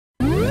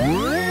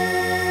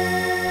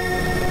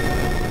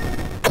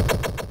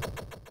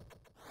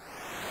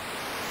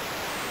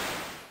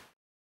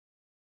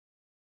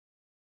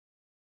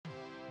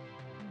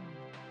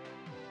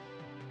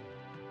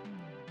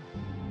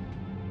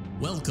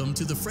Welcome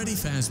to the Freddy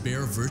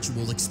Fazbear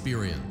Virtual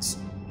Experience.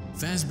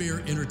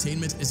 Fazbear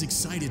Entertainment is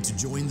excited to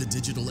join the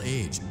digital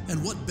age,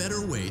 and what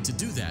better way to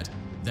do that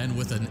than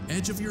with an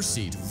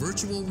edge-of-your-seat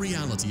virtual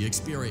reality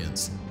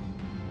experience.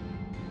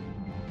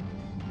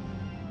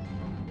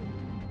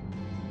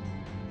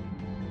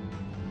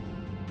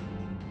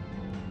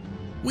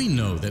 We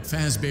know that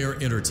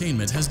Fazbear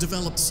Entertainment has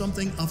developed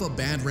something of a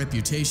bad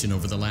reputation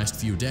over the last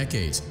few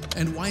decades,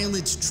 and while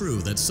it's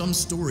true that some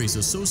stories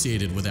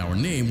associated with our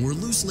name were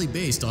loosely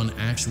based on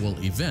actual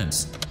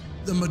events,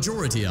 the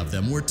majority of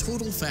them were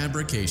total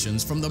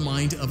fabrications from the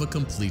mind of a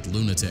complete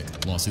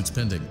lunatic, lawsuits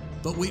pending.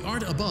 But we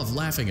aren't above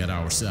laughing at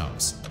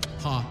ourselves.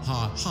 Ha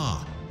ha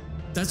ha.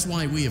 That's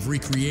why we have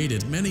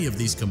recreated many of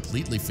these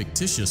completely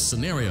fictitious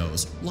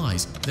scenarios,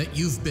 lies that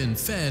you've been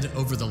fed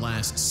over the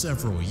last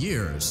several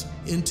years,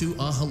 into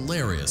a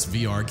hilarious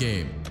VR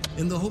game,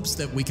 in the hopes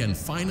that we can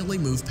finally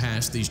move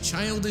past these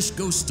childish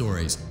ghost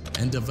stories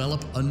and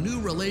develop a new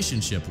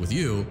relationship with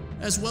you,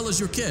 as well as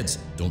your kids.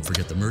 Don't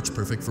forget the merch,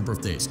 perfect for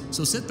birthdays.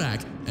 So sit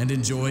back and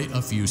enjoy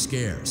a few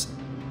scares.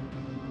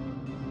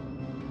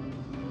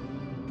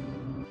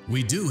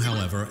 We do,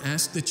 however,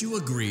 ask that you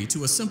agree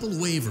to a simple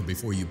waiver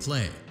before you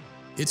play.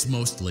 It's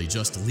mostly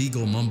just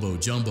legal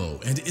mumbo-jumbo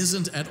and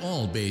isn't at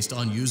all based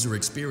on user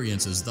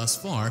experiences thus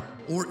far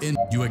or in.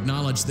 You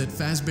acknowledge that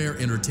Fazbear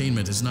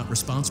Entertainment is not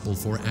responsible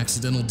for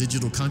accidental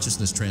digital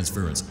consciousness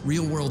transference,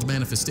 real-world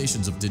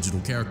manifestations of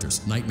digital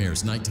characters,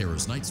 nightmares, night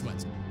terrors, night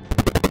sweats.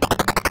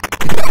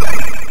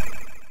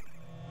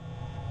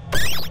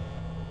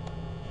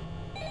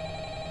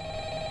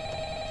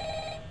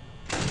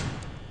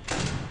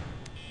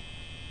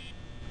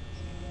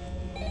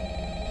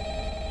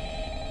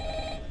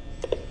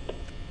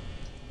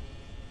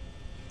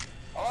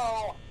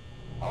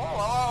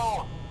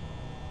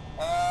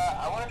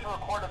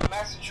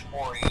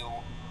 For you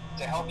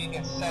to help you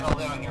get settled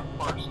in on your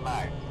first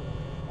night.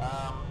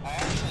 I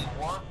actually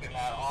worked in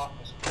that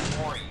office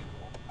before you.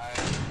 I'm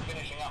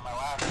finishing up my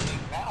last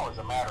week now, as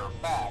a matter of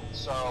fact,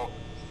 so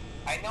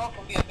I know it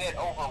can be a bit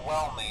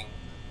overwhelming,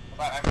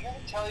 but I'm here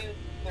to tell you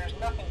there's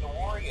nothing to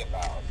worry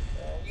about.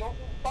 You'll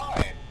do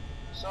fine.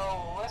 So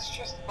let's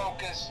just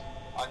focus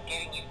on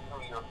getting you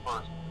through your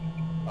first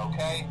week,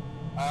 okay?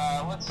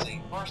 Let's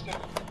see. First, there's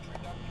an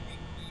introductory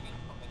reading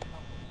from the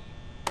company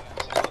that I'm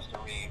supposed to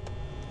read.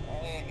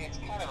 It's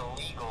kind of a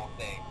legal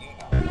thing, you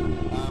know.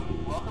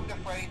 Welcome to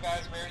Freddy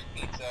Fazbear's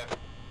Pizza,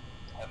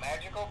 a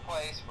magical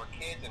place for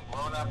kids and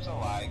grown-ups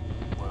alike,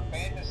 where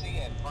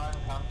fantasy and fun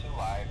come to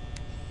life.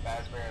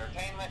 Fazbear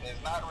Entertainment is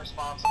not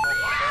responsible for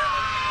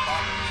damage to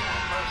property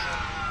or person.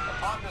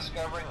 Upon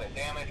discovering that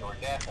damage or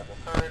death has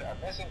occurred, a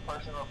missing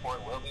person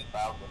report will be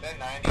filed within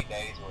 90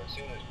 days or as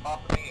soon as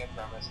property and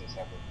premises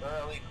have been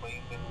thoroughly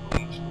cleaned and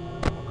bleached,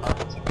 the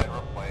carpets have been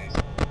replaced,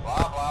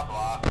 blah blah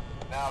blah.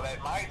 Now,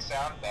 that might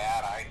sound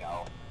bad, I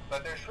know,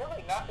 but there's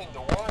really nothing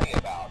to worry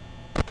about.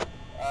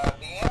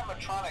 The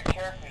animatronic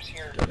characters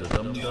here do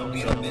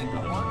get a bit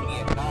quirky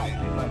at night,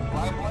 but do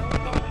I blame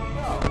them?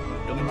 No.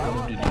 If I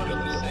were forced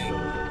to sing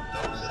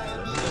those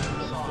same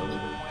stupid songs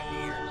for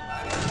 20 years and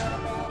I didn't know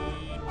about,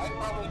 I'd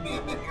probably be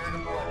a bit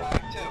irritable at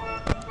night too.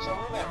 So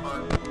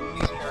remember,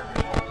 these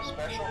characters hold a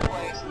special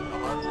place in the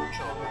hearts of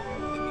children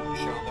if you can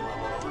show them a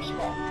little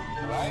respect,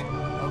 right?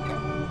 Okay.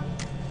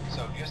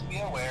 So just be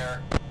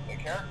aware, the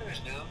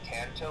characters do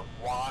tend to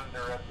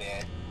wander a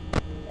bit.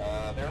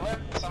 They're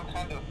left in some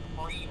kind of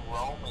free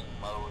roaming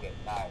mode at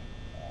night.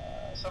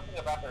 Something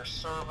about their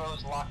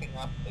servos locking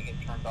up if they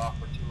get turned off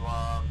for too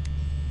long.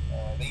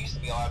 They used to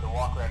be allowed to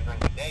walk around during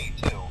the day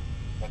too,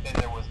 but then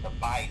there was the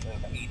bite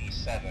of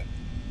 87.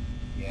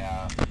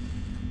 Yeah,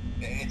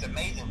 it's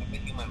amazing that the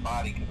human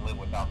body can live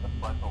without the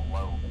frontal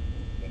lobe,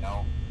 you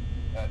know?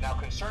 Now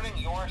concerning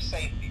your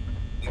safety,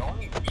 the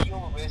only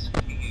real risk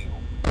to you,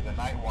 the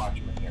night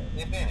watchman here,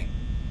 if any,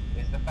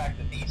 is the fact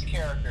that these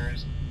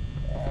characters,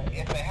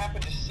 if they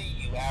happen to see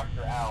you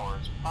after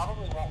hours,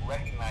 probably won't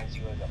recognize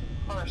you as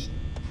a person.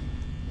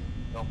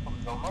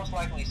 They'll most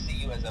likely see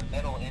you as a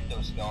metal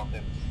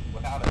endoskeleton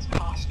without its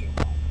costume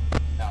on.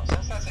 Now,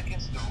 since that's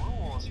against the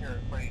rules here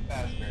at Freddy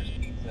Fazbear's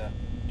Pizza,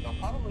 they'll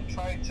probably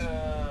try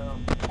to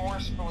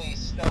forcefully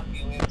stuff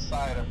you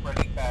inside a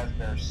Freddy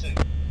Fazbear suit.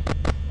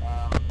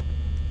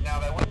 Now,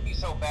 that wouldn't be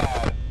so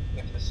bad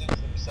if the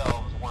suits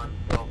themselves weren't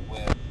filled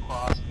with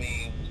cross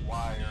beams,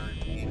 wires,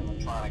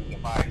 animatronic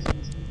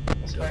devices,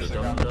 especially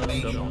around the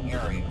facial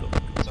area.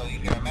 So you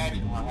can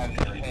imagine how having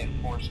your head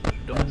forcefully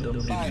pressed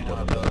inside one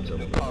of those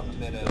could cause a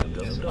bit of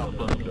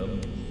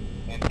discomfort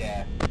and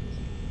death.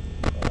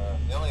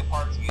 The only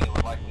parts of you that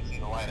would likely see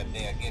the light of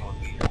day again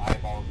would be your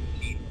eyeballs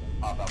and teeth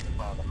that pop out the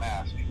front of the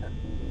mask.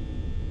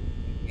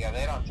 Yeah,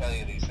 they don't tell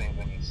you these things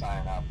when you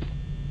sign up.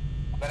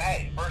 But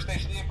hey, first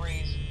station of the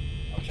breeze.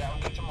 I'll chat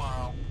with you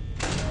tomorrow.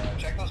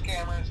 Check those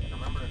cameras and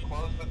remember to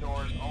close the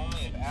doors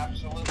only if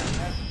absolutely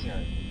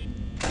necessary.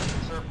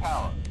 Conserve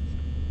power.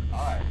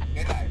 Alright,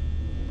 good night.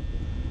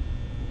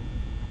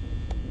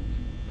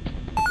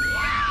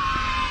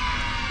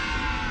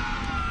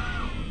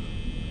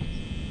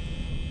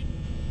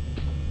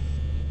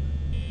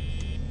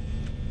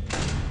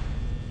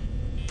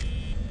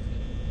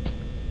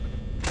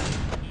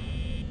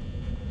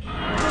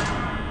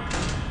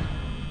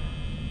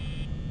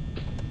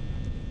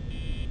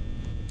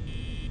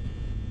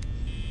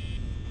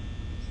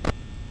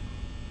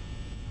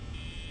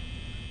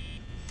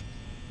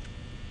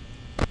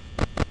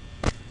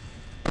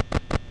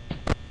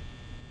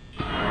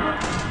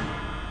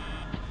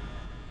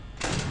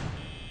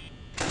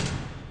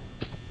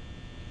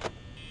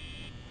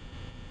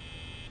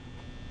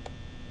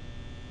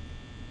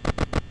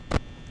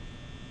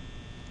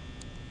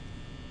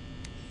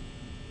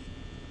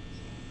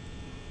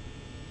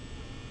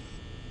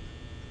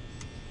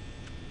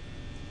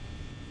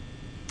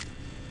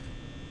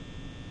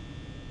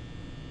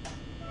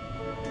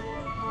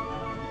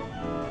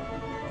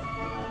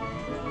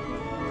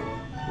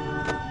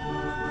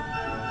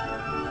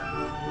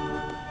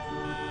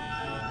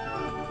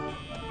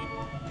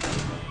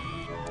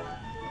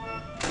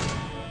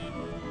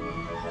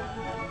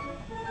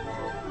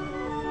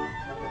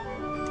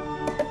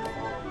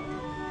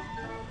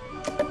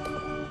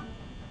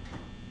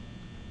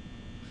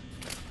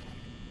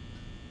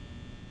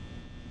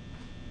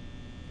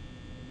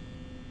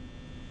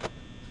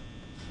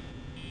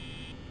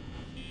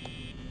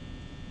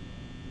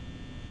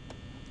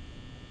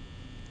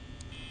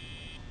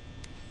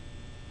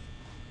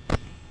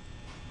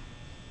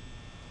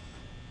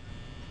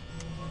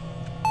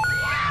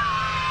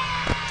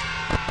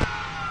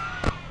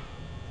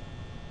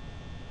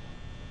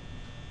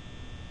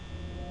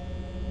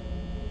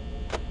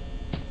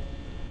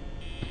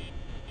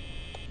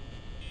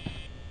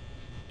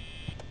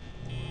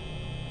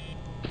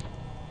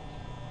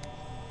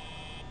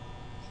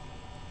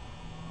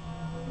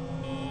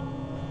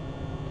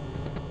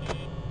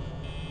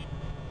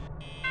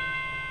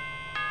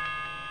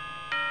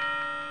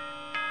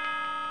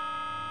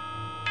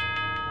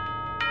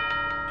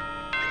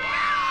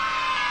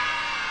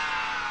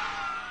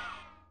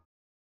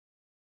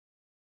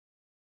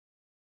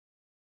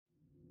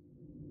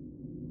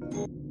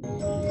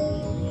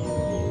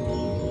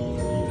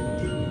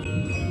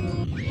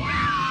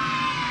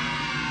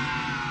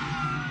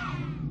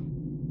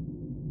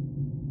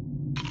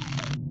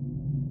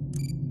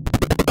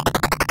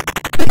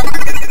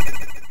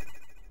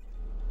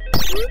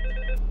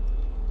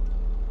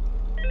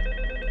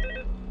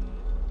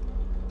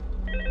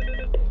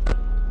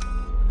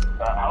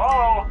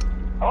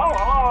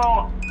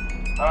 Hello?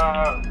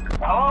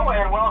 Hello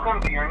and welcome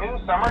to your new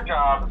summer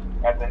job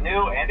at the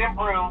new and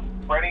improved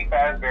Freddy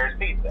Fazbear's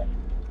Pizza.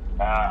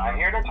 I'm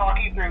here to talk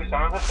you through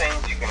some of the things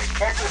you can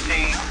expect to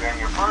see during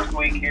your first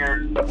week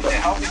here to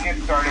help you get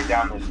started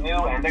down this new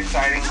and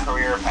exciting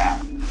career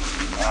path.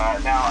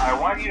 Now, I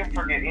want you to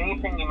forget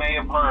anything you may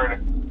have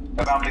heard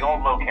about the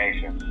old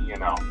location, you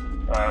know.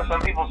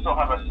 Some people still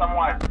have a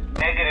somewhat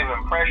negative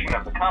impression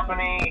of the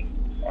company.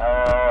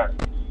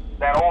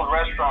 That old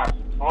restaurant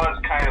was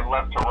kind of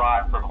left to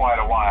rot for quite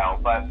a while,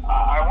 but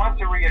I want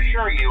to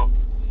reassure you,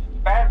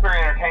 Fazbear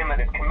Entertainment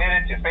is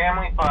committed to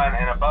family fun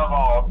and above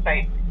all,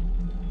 safety.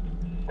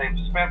 They've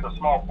spent a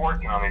small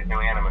fortune on these new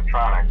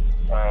animatronics.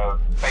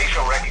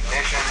 Facial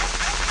recognition,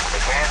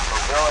 advanced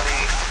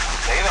mobility,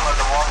 they even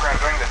let them walk around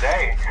during the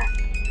day.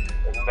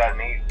 Isn't that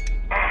neat?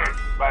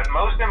 But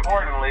most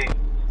importantly,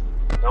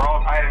 they're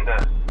all tied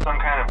into some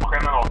kind of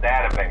criminal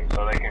database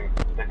so they can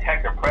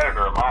detect a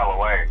predator a mile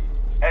away.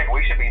 Heck,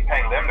 we should be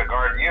paying them to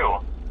guard you.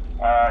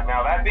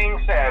 Now that being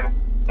said,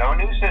 no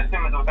new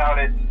system is without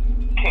its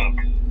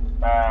kinks.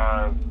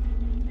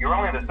 You're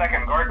only the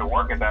second guard to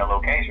work at that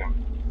location.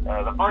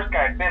 The first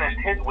guy finished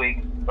his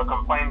week but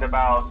complained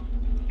about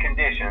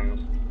conditions.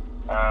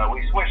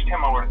 We switched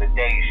him over to the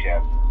day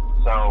shift.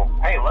 So,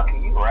 hey, lucky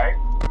you, right?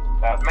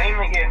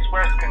 Mainly he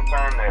expressed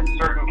concern that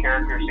certain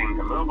characters seemed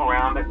to move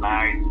around at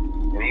night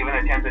and even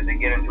attempted to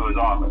get into his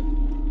office.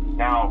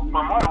 Now,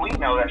 from what we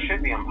know, that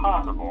should be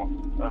impossible.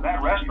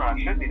 That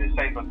restaurant should be the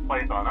safest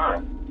place on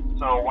Earth.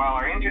 So while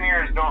our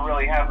engineers don't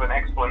really have an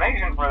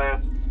explanation for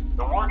this,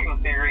 the working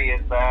theory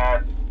is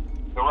that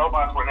the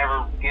robots were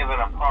never given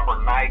a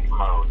proper night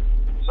mode.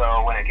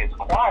 So when it gets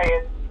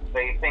quiet,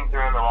 they think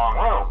they're in the wrong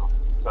room.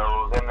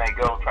 So then they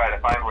go try to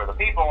find where the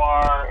people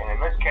are, and in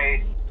this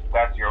case,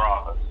 that's your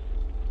office.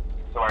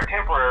 So our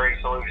temporary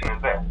solution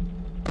is this.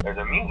 There's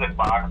a music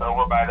box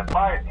over by the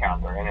prize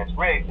counter, and it's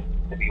rigged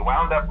to be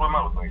wound up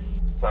remotely.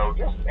 So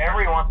just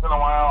every once in a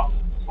while,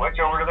 switch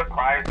over to the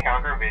prize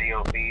counter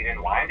video feed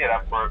and wind it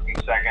up for a few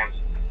seconds.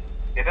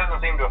 It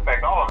doesn't seem to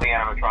affect all of the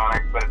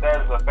animatronics, but it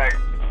does affect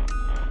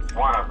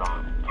one of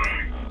them.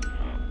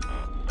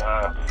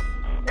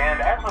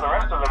 And as for the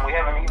rest of them, we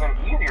have an even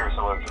easier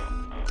solution.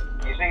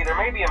 You see, there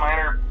may be a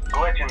minor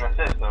glitch in the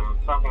system,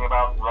 something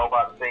about the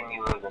robot seeing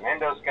you as an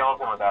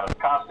endoskeleton without a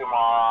costume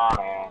on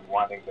and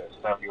wanting to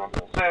stuff you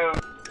into a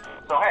suit.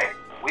 So hey,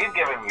 we've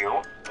given you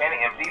an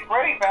empty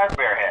Freddy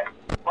Fazbear head.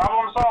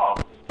 Problem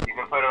solved. You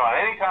can put it on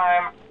any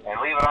time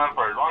and leave it on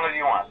for as long as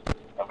you want.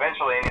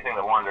 Eventually anything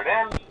that wandered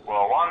in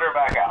will wander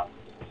back out.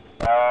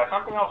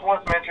 Something else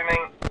worth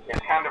mentioning is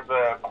kind of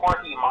the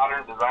quirky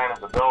modern design of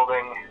the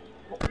building.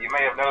 You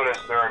may have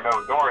noticed there are no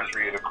doors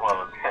for you to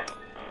close.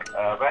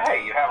 But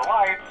hey, you have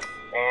lights,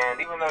 and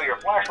even though your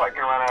flashlight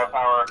can run out of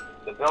power,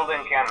 the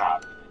building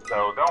cannot.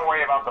 So don't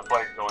worry about the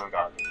place going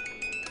dark.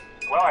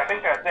 Well, I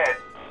think that's it.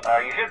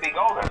 You should be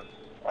golden.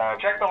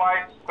 Check the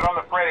lights, put on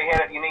the Freddy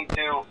head if you need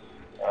to.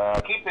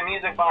 Keep the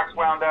music box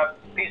wound up.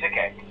 Piece of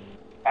cake.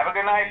 Have a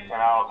good night,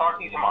 and I'll talk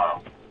to you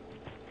tomorrow.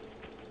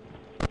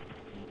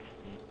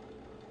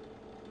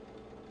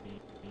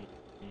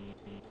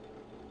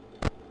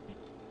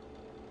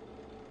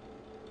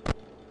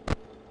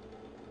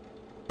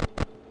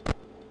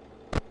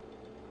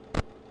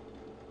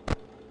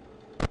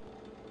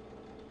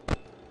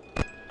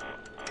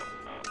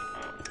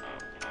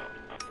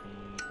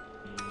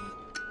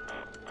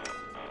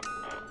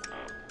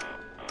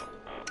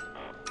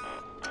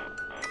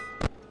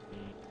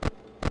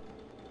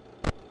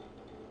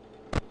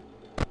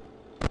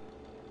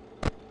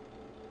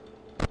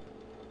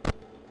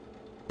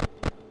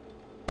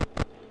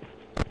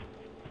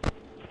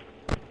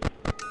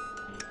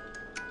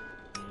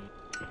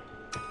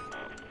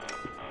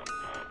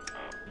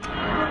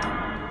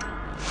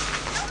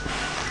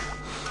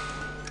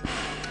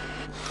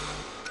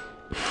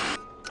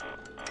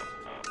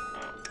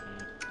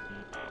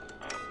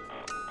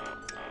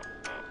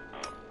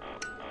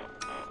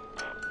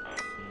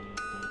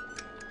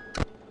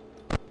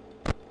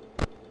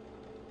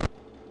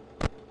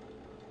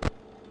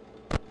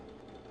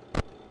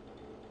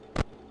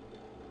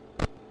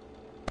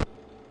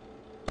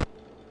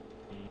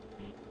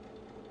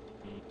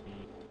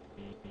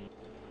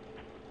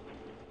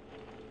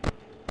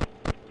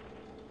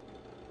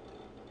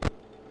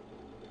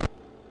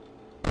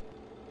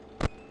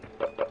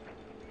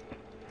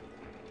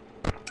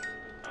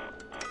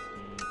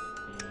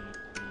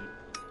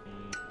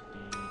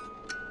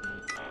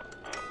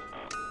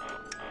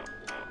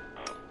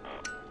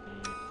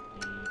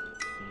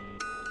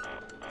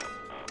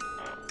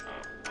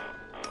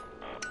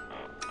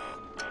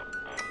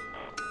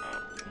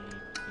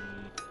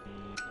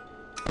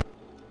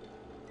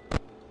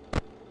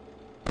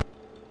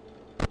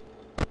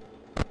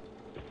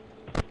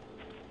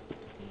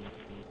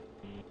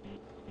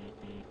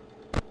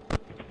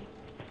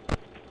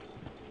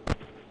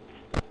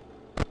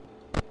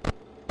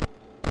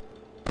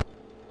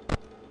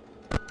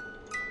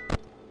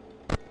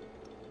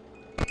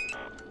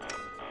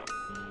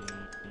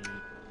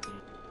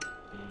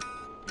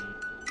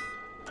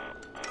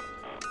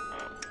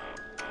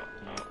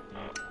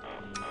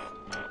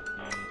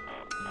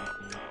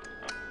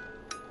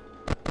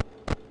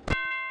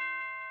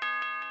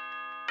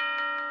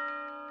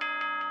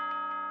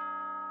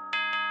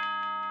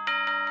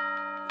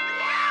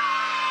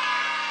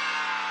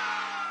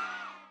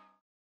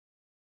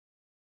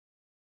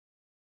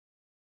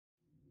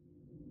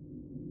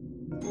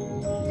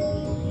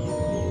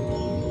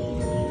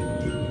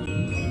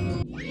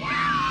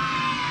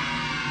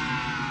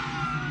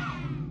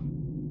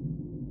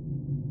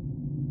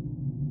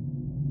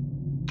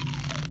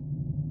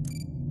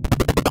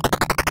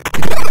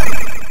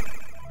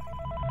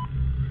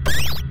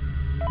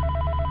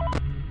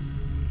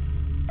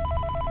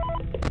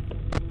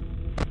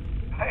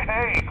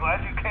 Hey,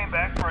 glad you came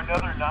back for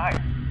another night.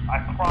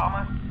 I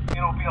promise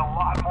it'll be a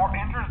lot more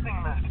interesting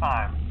this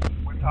time.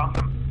 We found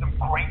some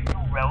great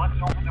new relics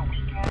over the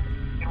weekend,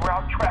 and we're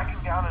out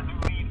tracking down a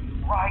new lead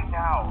right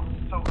now.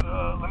 So,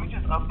 let me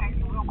just update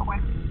you real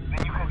quick,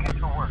 then you can get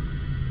to work.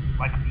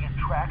 Like, the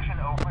attraction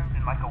opens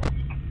in like a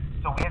week,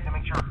 so we have to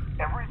make sure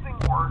everything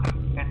works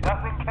and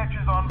nothing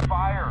catches on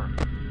fire.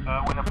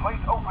 When the place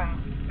opens,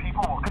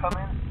 people will come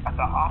in at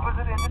the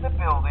opposite end of the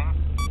building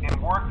and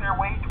work their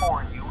way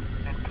toward you,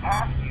 then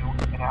past you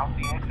and out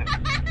the exit.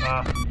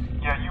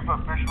 Yeah, you've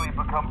officially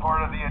become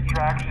part of the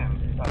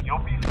attraction. You'll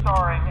be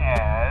starring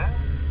as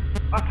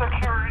a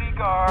security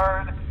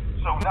guard.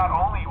 So not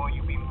only will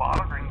you be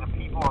monitoring the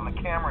people on the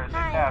camera as they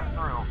pass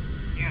through,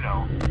 you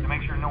know, to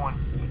make sure no one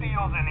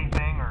steals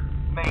anything or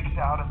makes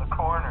out in the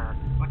corner,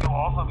 but you'll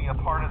also be a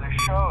part of the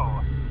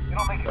show.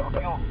 It'll make it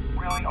feel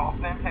really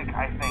authentic,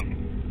 I think.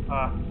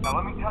 Now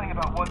let me tell you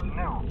about what's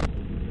new.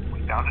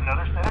 We found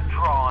another set of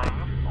drawings,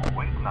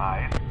 always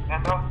nice,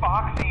 and a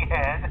foxy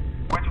head,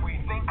 which we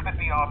think could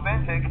be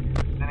authentic.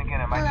 Then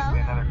again, it might just be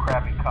another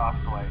crappy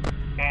cosplay.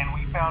 And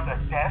we found a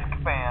desk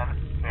fan,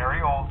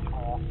 very old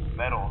school,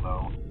 metal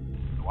though.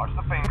 Watch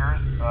the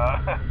fingers.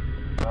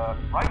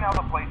 Right now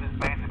the place is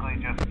basically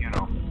just, you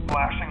know,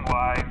 flashing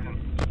lights and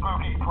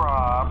spooky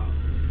props.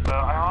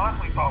 I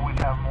honestly thought we'd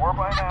have more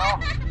by now.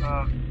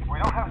 If we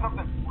don't have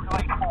something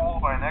really cool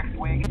by next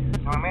week,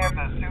 then we may have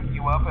to suit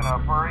you up in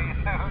a furry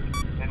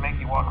suit and make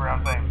you walk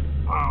around saying,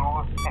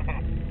 boo.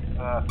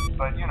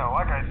 But, you know,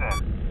 like I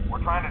said,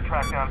 we're trying to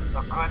track down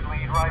a good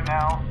lead right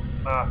now.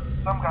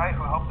 Some guy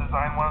who helped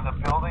design one of the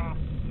buildings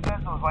says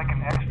it was like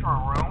an extra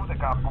room that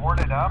got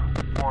boarded up,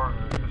 or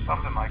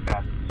something like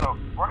that. So,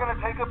 we're gonna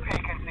take a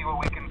peek and see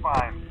what we can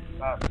find.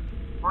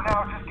 For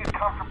now, just get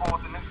comfortable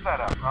with the new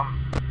setup.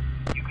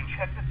 You can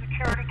check the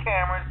security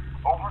cameras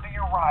over to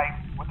your right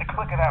with the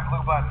click of that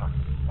blue button.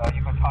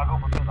 You can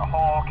toggle between the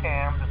hall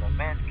cams and the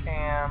vent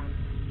cams.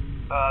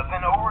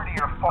 Then over to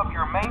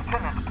your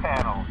maintenance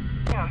panel.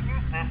 You know,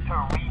 use this to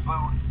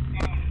reboot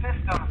any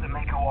systems that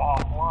may go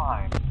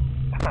offline.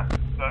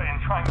 In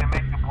trying to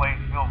make the place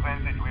feel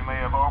vintage, we may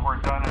have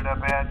overdone it a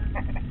bit.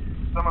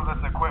 Some of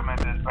this equipment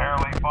is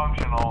barely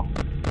functional.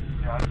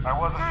 Yeah, I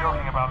wasn't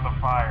joking about the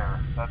fire.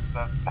 That's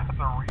a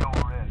real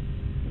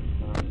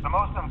risk. The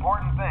most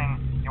important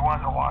thing you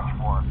want to watch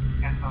for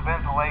is the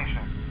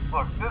ventilation.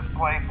 Look, this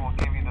place will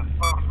give you the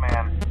spooks,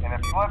 man, and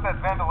if you let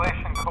that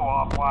ventilation go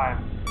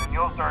offline, then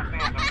you'll start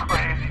seeing some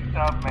crazy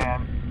stuff,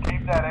 man.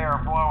 Keep that air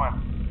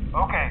flowing.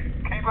 Okay,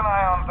 keep an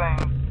eye on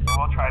things, and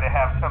we'll try to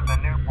have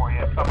something new for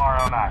you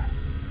tomorrow night.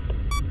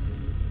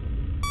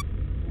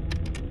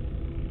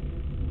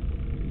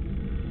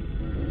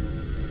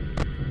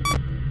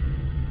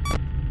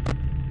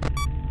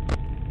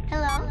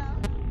 Hello?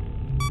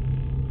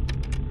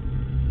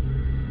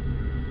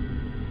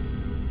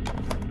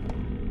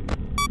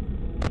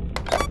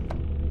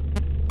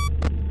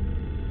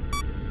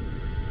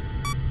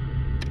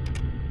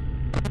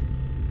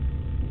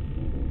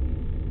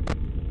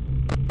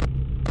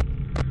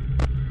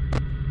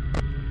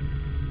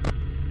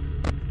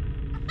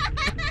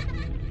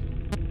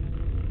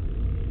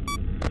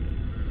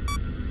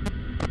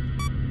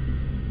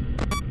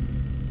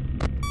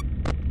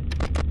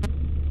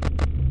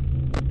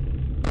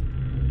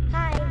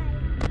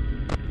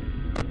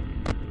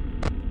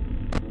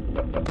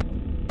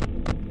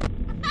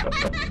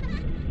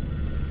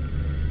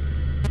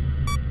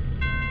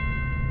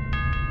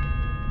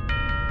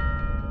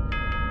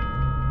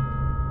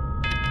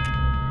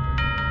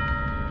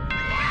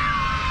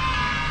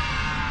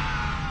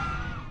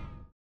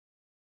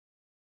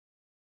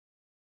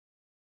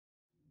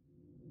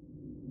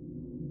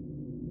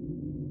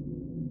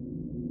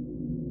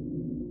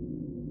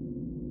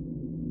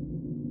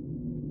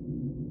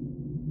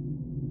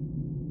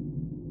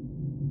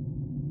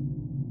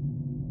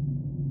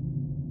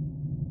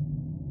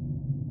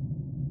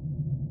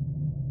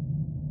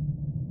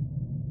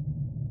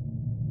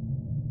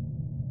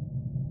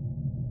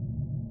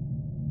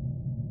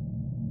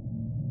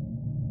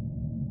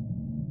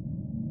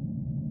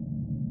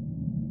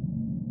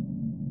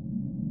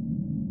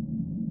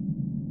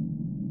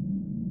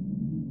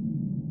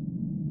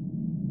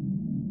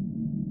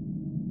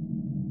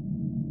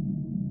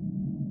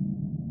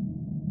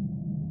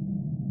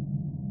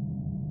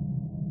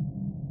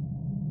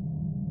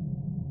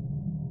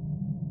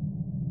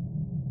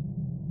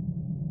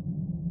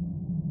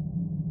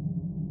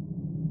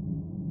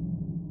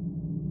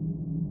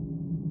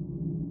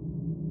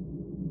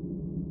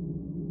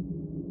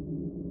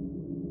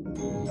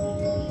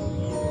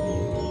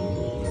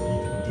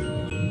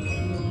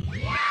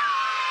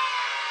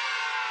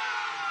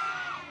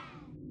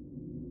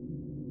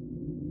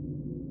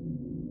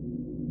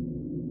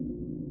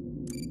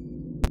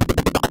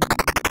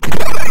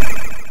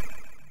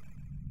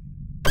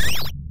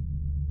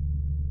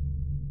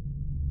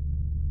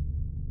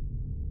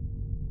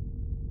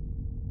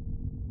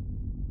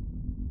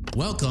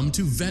 Welcome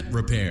to Vet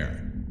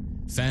Repair.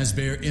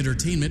 Fazbear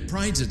Entertainment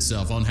prides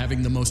itself on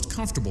having the most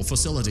comfortable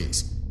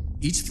facilities.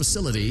 Each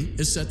facility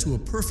is set to a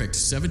perfect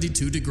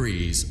 72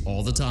 degrees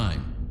all the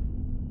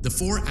time. The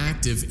 4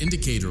 active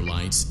indicator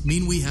lights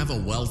mean we have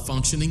a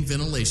well-functioning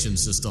ventilation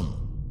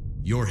system.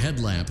 Your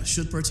headlamp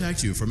should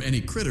protect you from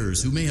any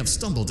critters who may have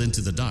stumbled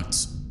into the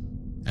ducts.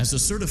 As a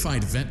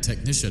certified vent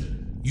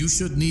technician, you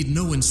should need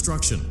no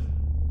instruction.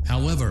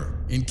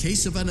 However, in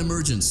case of an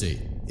emergency,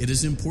 it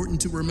is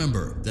important to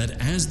remember that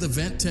as the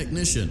vent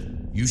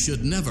technician, you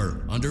should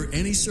never, under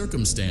any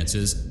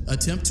circumstances,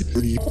 attempt to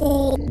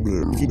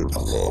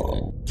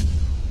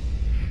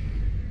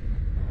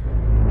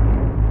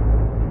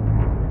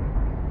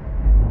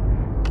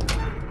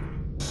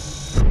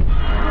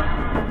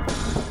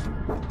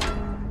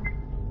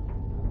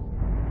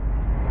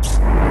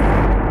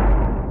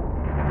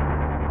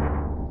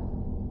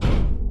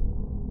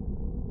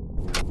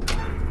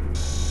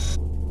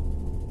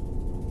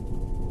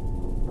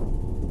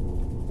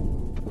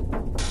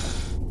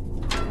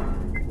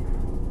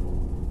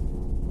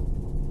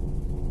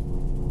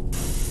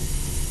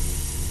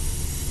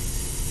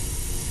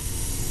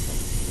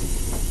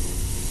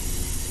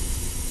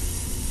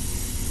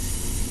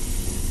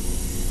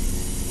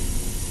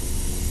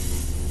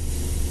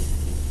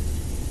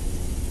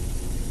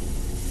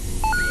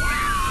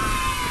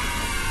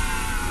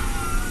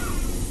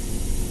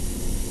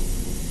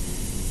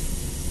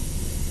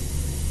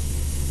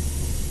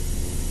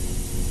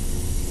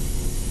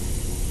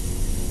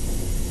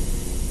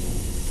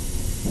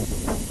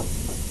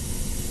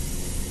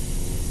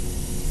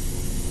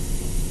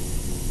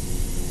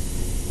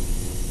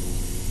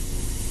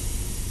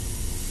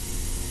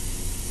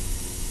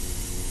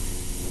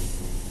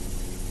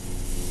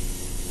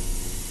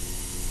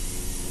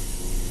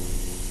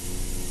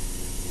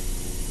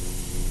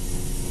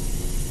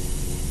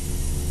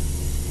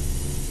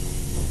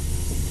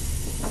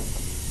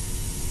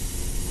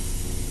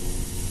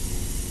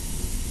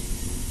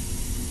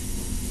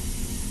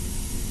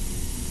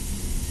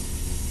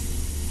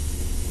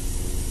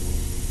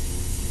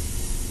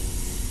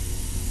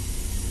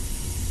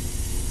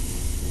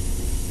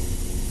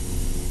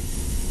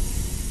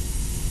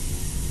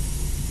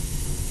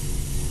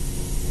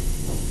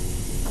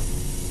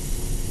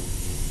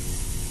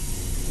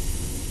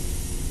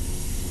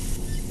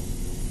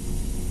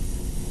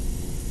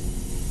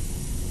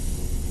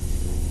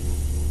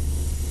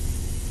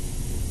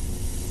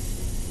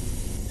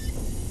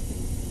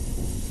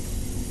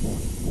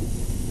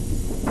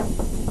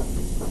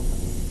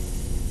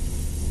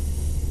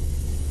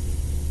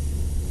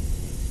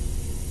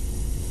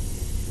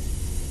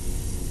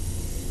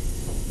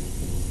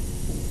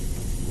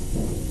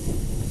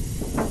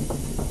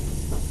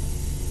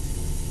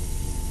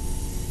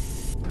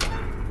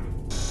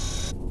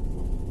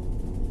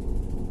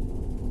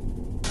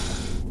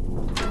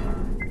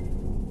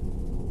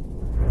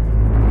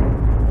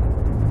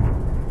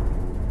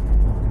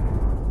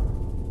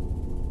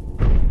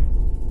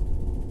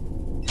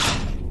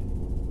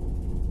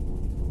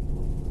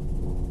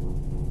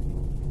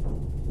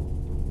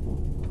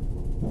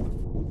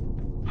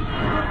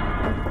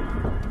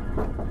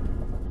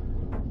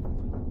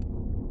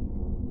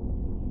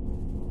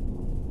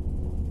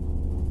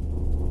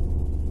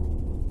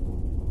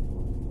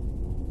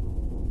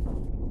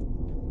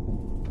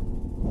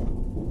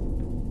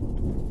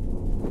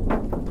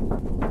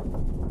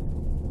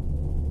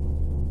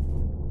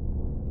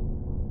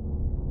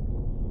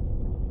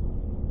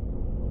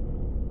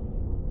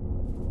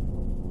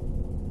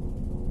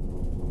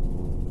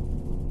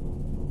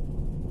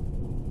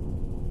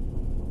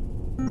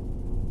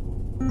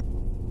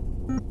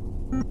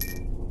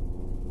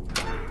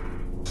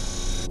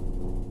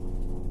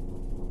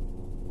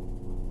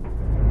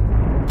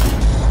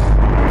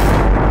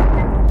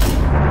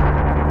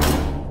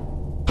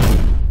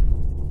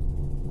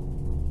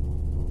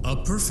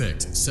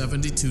perfect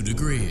 72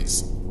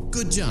 degrees.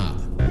 Good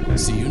job.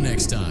 See you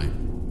next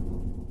time.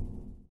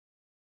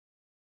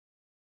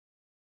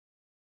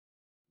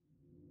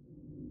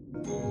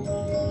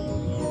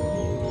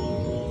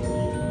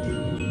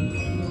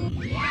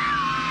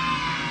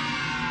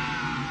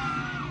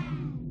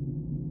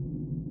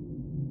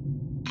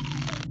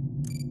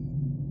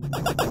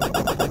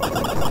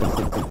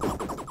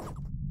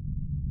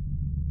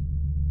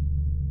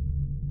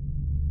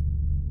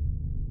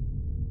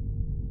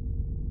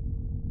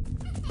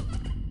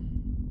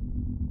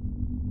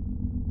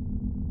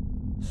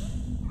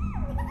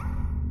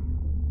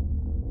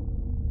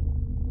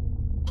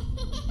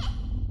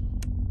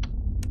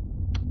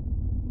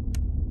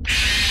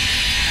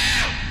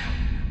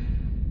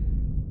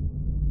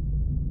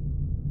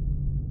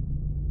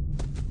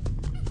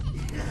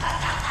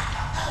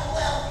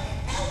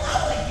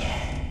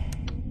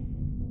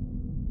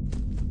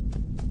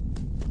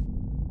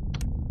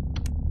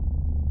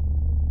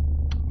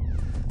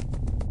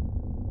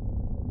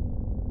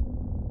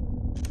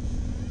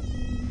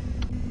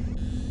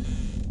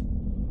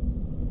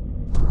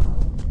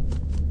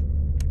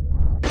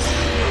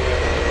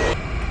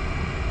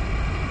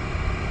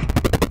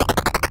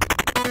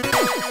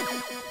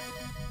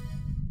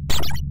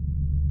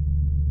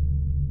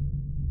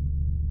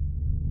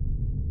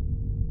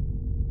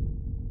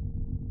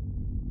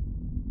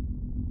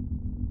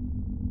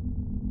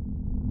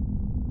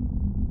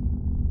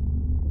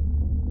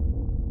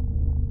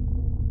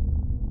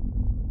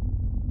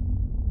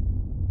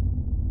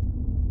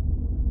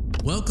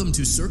 Welcome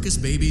to Circus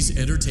Baby's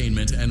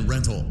Entertainment and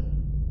Rental.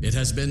 It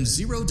has been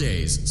 0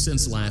 days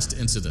since last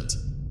incident.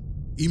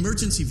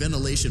 Emergency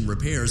ventilation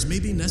repairs may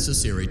be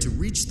necessary to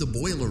reach the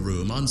boiler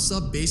room on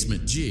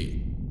sub-basement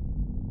G.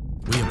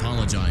 We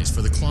apologize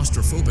for the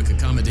claustrophobic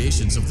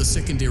accommodations of the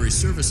secondary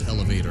service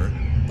elevator,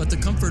 but the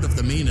comfort of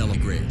the main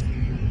elevator.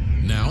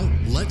 Now,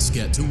 let's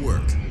get to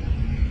work.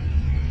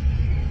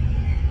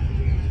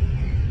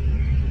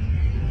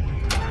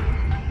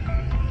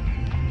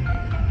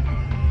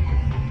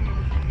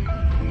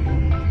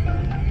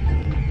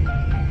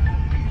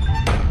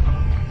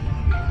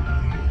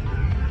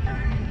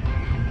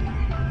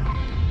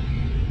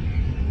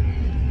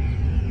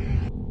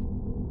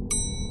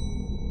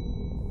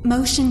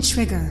 Motion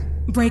trigger,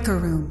 breaker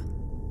room.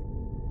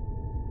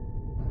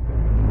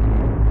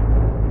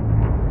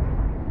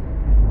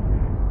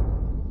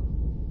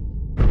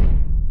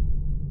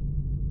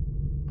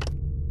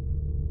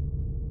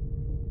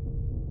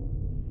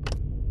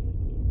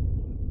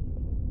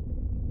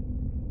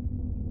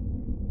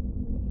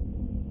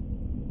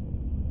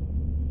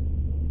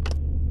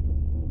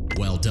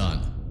 Well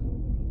done.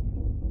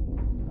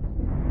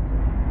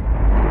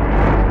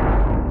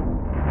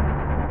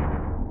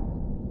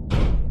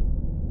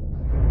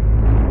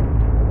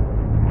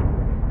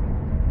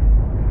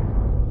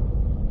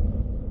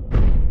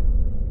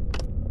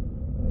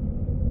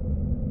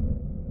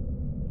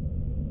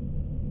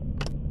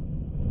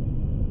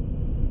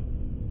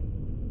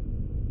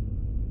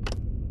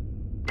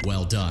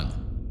 Well done.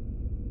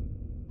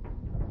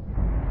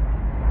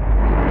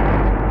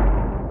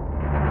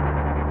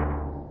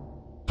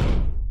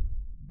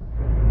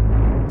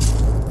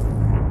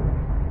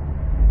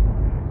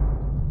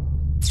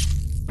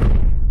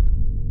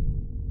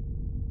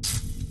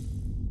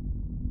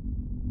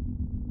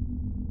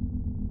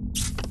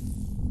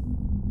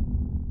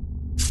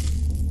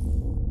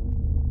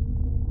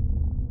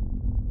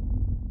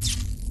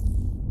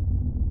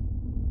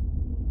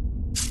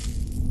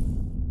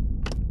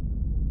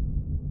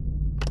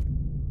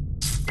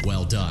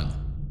 Well done.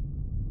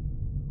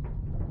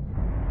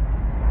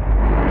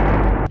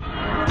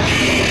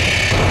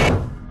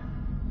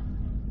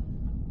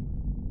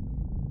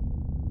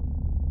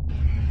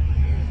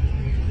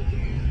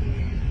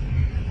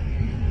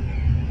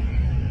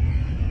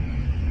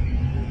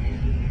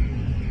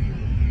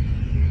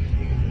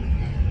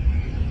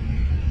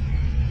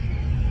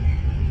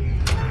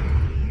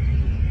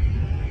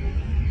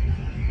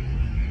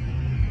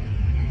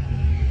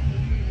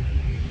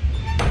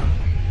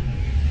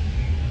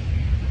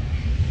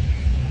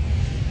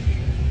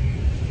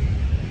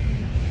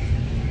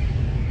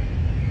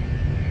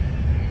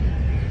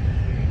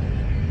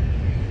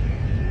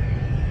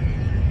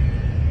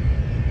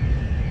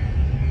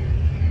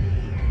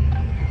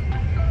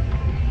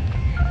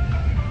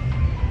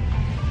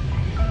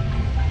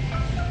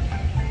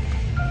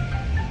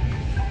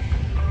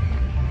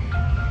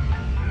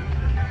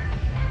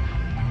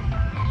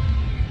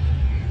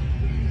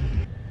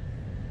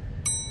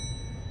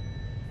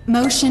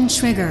 Motion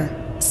trigger,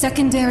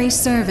 secondary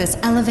service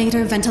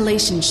elevator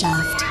ventilation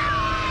shaft.